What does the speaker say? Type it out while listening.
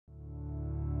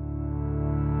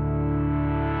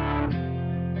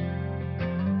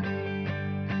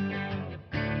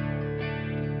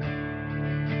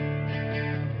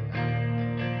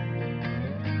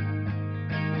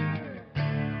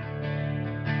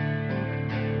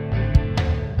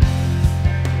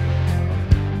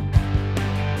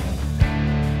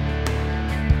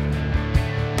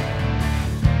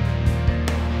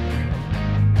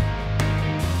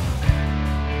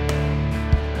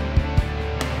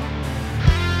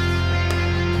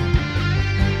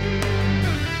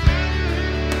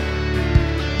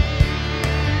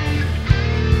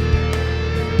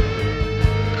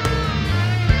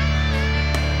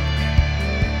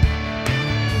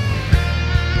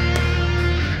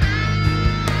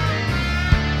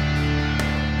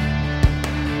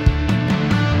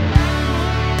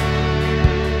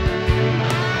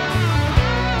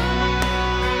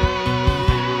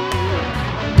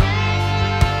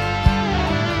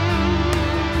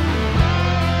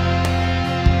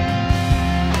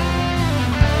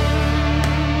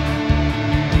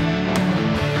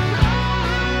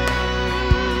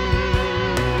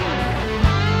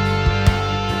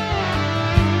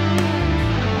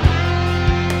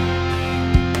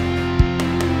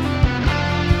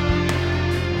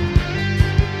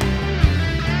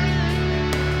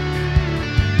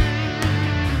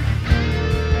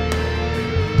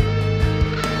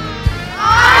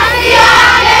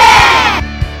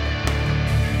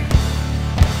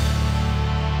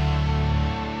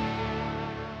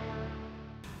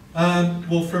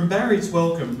Well, from Barry's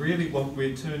welcome, really what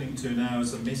we're turning to now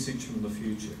is a message from the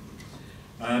future.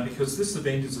 Because this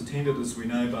event is attended, as we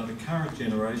know, by the current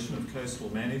generation of coastal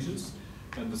managers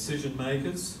and decision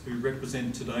makers who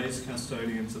represent today's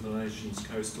custodians of the nation's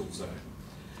coastal zone.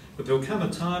 But there will come a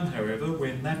time, however,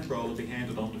 when that role will be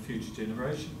handed on to future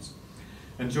generations.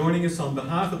 And joining us on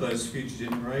behalf of those future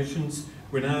generations,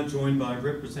 we're now joined by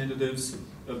representatives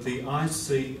of the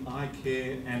ISIC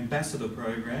Ambassador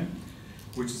Program,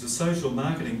 which is a social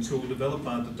marketing tool developed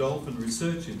by the Dolphin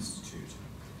Research Institute.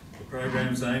 The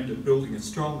program is aimed at building a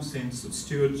strong sense of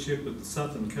stewardship of the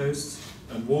southern coasts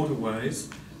and waterways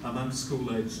among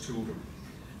school-aged children.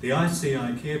 The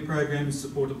ISIC Care program is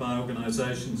supported by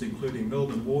organisations including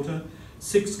Melbourne Water,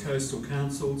 6 coastal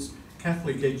councils,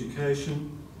 Catholic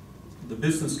Education, the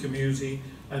business community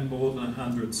and more than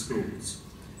 100 schools.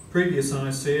 Previous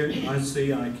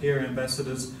ISIC Care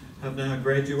ambassadors have now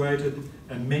graduated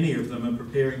and many of them are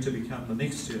preparing to become the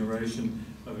next generation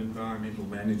of environmental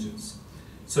managers.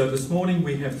 So this morning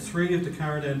we have 3 of the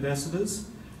current ambassadors.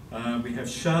 We have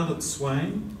Charlotte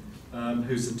Swain,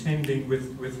 who's attending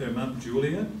with her mum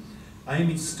Julia,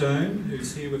 Amy Stone,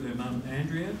 who's here with her mum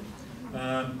Andrea,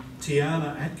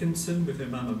 Tiana Atkinson with her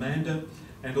mum Amanda,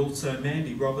 and also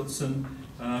Mandy Robertson,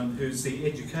 who's the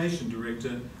Education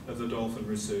Director of the Dolphin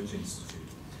Research Institute.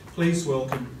 Please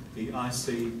welcome the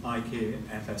ISIC Care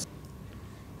Ambassador.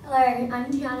 Hello,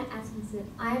 I'm Tiana Atkinson.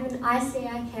 I am an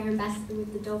ISIC Care Ambassador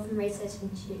with the Dolphin Research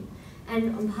Institute,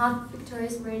 and on behalf of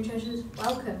Victoria's Marine Treasures,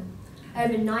 welcome.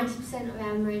 Over 90% of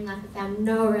our marine life are found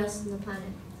nowhere else on the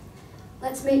planet.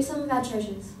 Let's meet some of our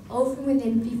treasures, all from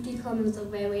within 50 kilometres of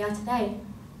where we are today.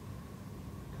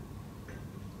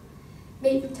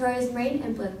 Meet Victoria's marine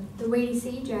emblem, the weedy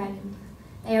sea dragon.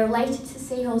 They are related to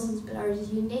seahorses but are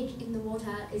as unique in the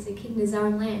water as echidnas are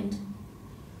on land.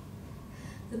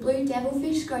 The blue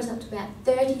devilfish grows up to about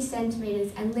 30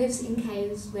 centimetres and lives in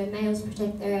caves where males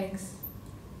protect their eggs.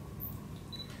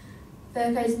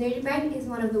 Furco's nudibranch is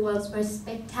one of the world's most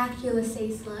spectacular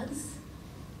sea slugs.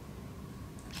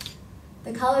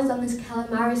 The colours on this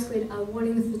calamari squid are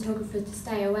warning the photographer to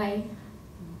stay away.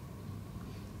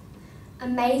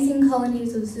 Amazing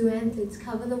colonies of zoanthids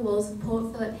cover the walls of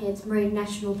Port Phillip Head's Marine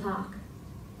National Park.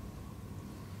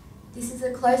 This is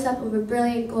a close-up of a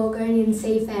brilliant Gorgonian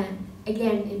sea fan,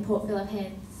 again in Port Phillip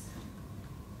Heads.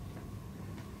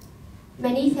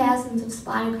 Many thousands of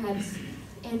spider crabs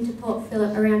enter Port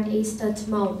Phillip around Easter to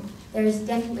moult. There is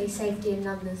definitely safety in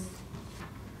numbers.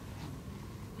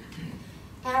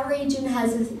 Our region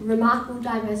has a remarkable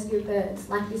diversity of birds,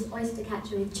 like this oyster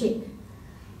catcher with chick.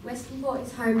 Western Port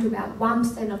is home to about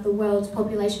 1% of the world's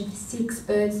population for 6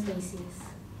 bird species.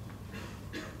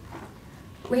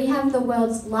 We have the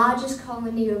world's largest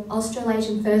colony of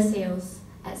Australasian fur seals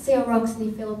at Seal Rocks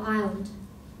near Phillip Island.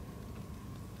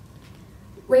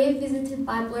 We are visited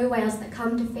by blue whales that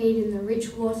come to feed in the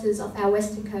rich waters off our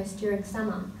western coast during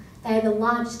summer. They are the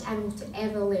largest animals to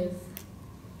ever live.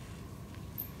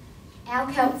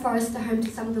 Our kelp forests are home to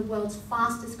some of the world's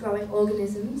fastest growing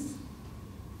organisms.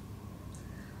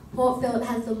 Port Phillip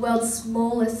has the world's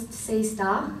smallest sea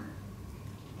star.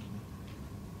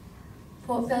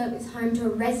 Port Phillip is home to a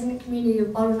resident community of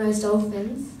bottlenose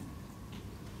dolphins.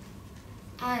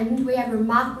 And we have a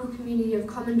remarkable community of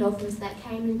common dolphins that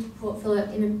came into Port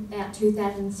Phillip in about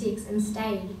 2006 and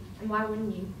stayed. And why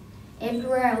wouldn't you?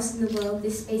 Everywhere else in the world,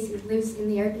 this species lives in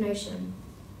the open ocean.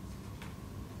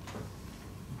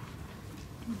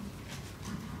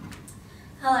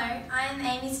 Hello, I am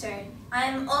Amy Stone. I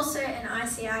am also an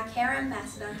ISIC Care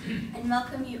Ambassador and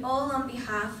welcome you all on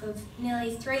behalf of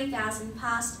nearly 3,000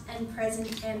 past and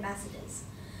present ambassadors.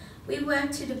 We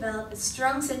work to develop a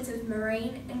strong sense of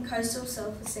marine and coastal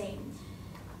self-esteem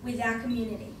with our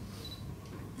community.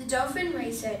 The Dolphin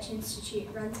Research Institute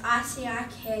runs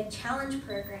ISIC Care Challenge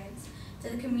programs to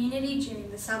the community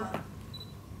during the summer.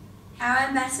 Our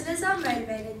ambassadors are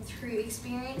motivated through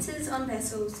experiences on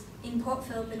vessels in Port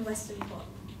Phillip and Western Port.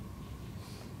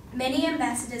 Many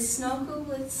ambassadors snorkel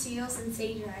with seals and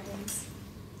sea dragons.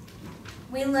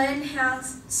 We learn how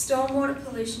stormwater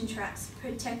pollution traps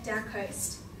protect our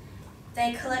coast.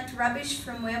 They collect rubbish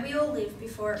from where we all live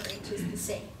before it reaches the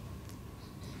sea.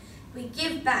 We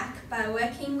give back by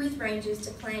working with rangers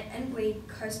to plant and weed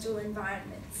coastal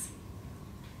environments.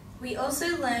 We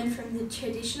also learn from the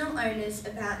traditional owners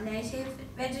about native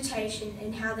vegetation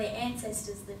and how their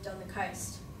ancestors lived on the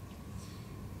coast.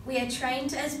 We are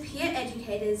trained as peer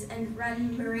educators and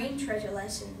run marine treasure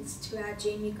lessons to our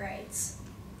junior grades.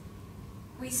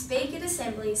 We speak at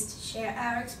assemblies to share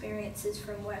our experiences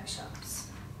from workshops.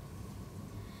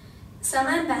 Some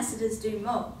ambassadors do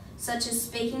more, such as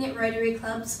speaking at Rotary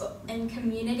clubs and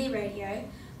community radio,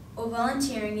 or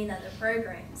volunteering in other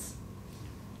programs.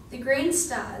 The green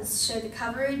stars show the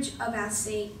coverage of our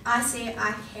ISIC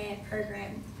Care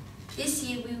program. This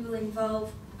year we will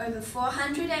involve over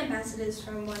 400 ambassadors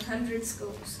from 100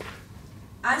 schools.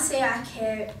 ISIC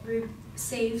Care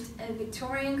received a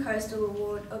Victorian Coastal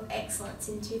Award of Excellence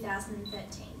in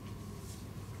 2013.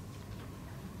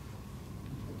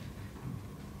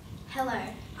 Hello,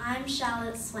 I'm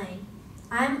Charlotte Swain.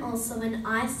 I'm also an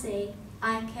ISIC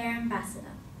Care Ambassador.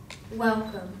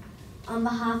 Welcome. On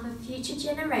behalf of future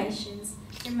generations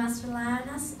who must rely on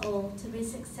us all to be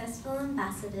successful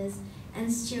ambassadors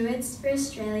and stewards for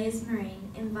Australia's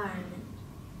marine environment.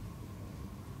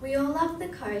 We all love the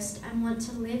coast and want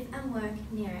to live and work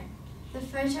near it. The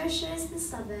photo shows the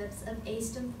suburbs of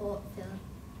Eastern Port Phillip.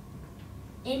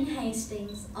 In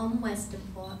Hastings, on Western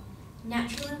Port,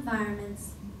 natural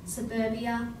environments,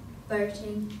 suburbia,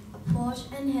 boating, a port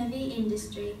and heavy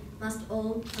industry must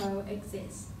all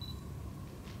coexist.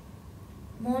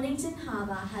 Mornington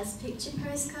Harbour has picture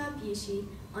postcard beauty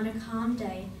on a calm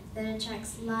day that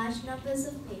attracts large numbers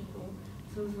of people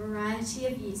for a variety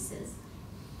of uses.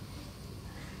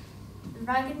 The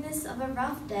ruggedness of a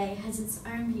rough day has its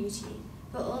own beauty,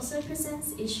 but also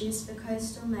presents issues for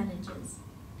coastal managers.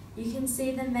 You can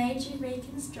see the major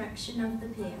reconstruction of the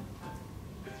pier.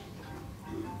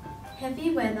 Heavy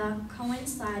weather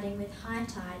coinciding with high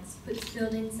tides puts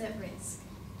buildings at risk.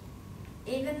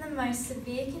 Even the most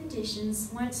severe conditions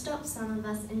won't stop some of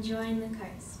us enjoying the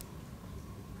coast.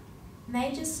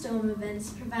 Major storm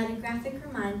events provide a graphic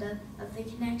reminder of the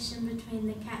connection between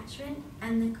the catchment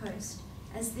and the coast,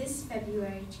 as this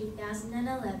February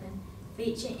 2011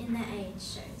 feature in the Age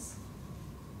shows.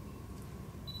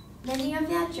 Many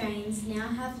of our drains now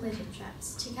have litter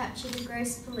traps to capture the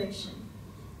gross pollution.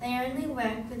 They only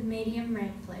work with medium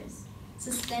rainflows.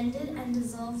 Suspended and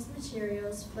dissolved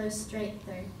materials flow straight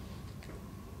through.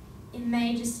 In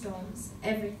major storms,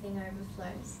 everything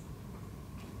overflows.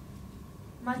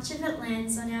 Much of it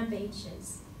lands on our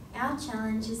beaches. Our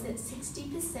challenge is that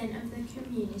 60% of the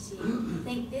community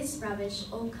think this rubbish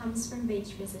all comes from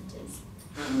beach visitors.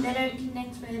 They don't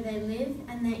connect where they live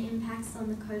and their impacts on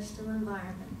the coastal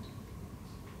environment.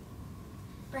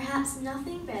 Perhaps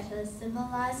nothing better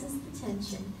symbolises the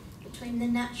tension between the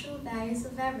natural values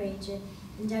of our region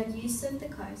and our use of the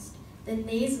coast than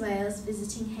these whales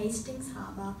visiting Hastings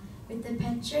Harbour with the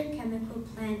petrochemical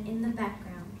plant in the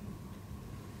background.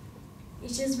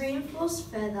 It is reinforced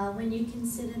further when you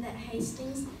consider that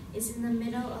Hastings is in the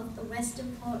middle of the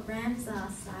Western Port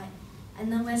Ramsar site and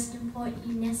the Western Port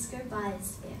UNESCO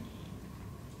Biosphere.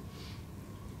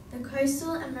 The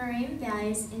coastal and marine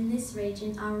values in this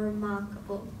region are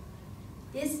remarkable.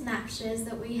 This map shows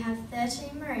that we have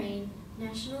 13 marine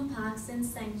national parks and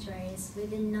sanctuaries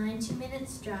within 90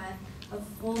 minutes drive of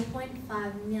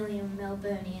 4.5 million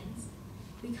Melburnians.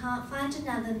 We can't find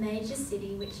another major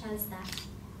city which has that.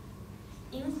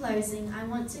 In closing, I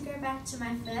want to go back to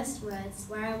my first words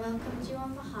where I welcomed you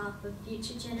on behalf of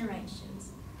future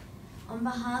generations. On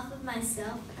behalf of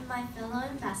myself and my fellow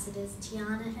ambassadors,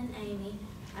 Tiana and Amy,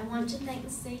 I want to thank the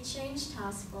Sea Change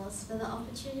Task Force for the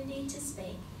opportunity to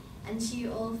speak, and to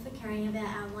you all for caring about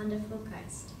our wonderful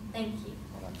coast. Thank you.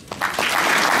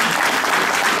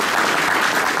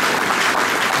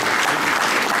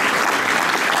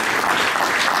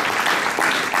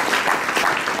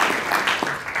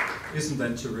 Isn't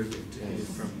that terrific to hear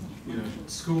from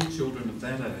school children of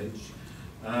that age?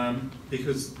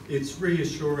 Because it's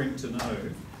reassuring to know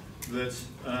that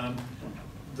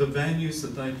the values that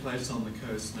they place on the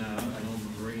coast now and on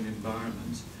the marine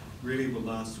environment really will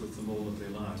last with them all of their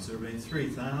lives. There have been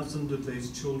 3,000 of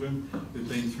these children who've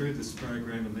been through this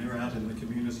program, and they're out in the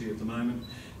community at the moment.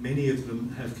 Many of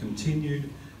them have continued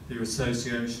their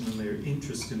association and their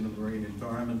interest in the marine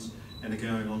environment and are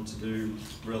going on to do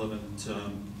relevant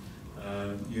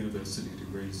university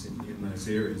degrees in those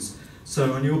areas.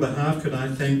 So on your behalf, could I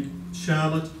thank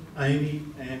Charlotte, Amy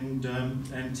and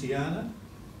Tiana.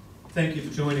 Thank you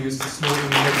for joining us this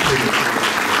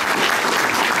morning.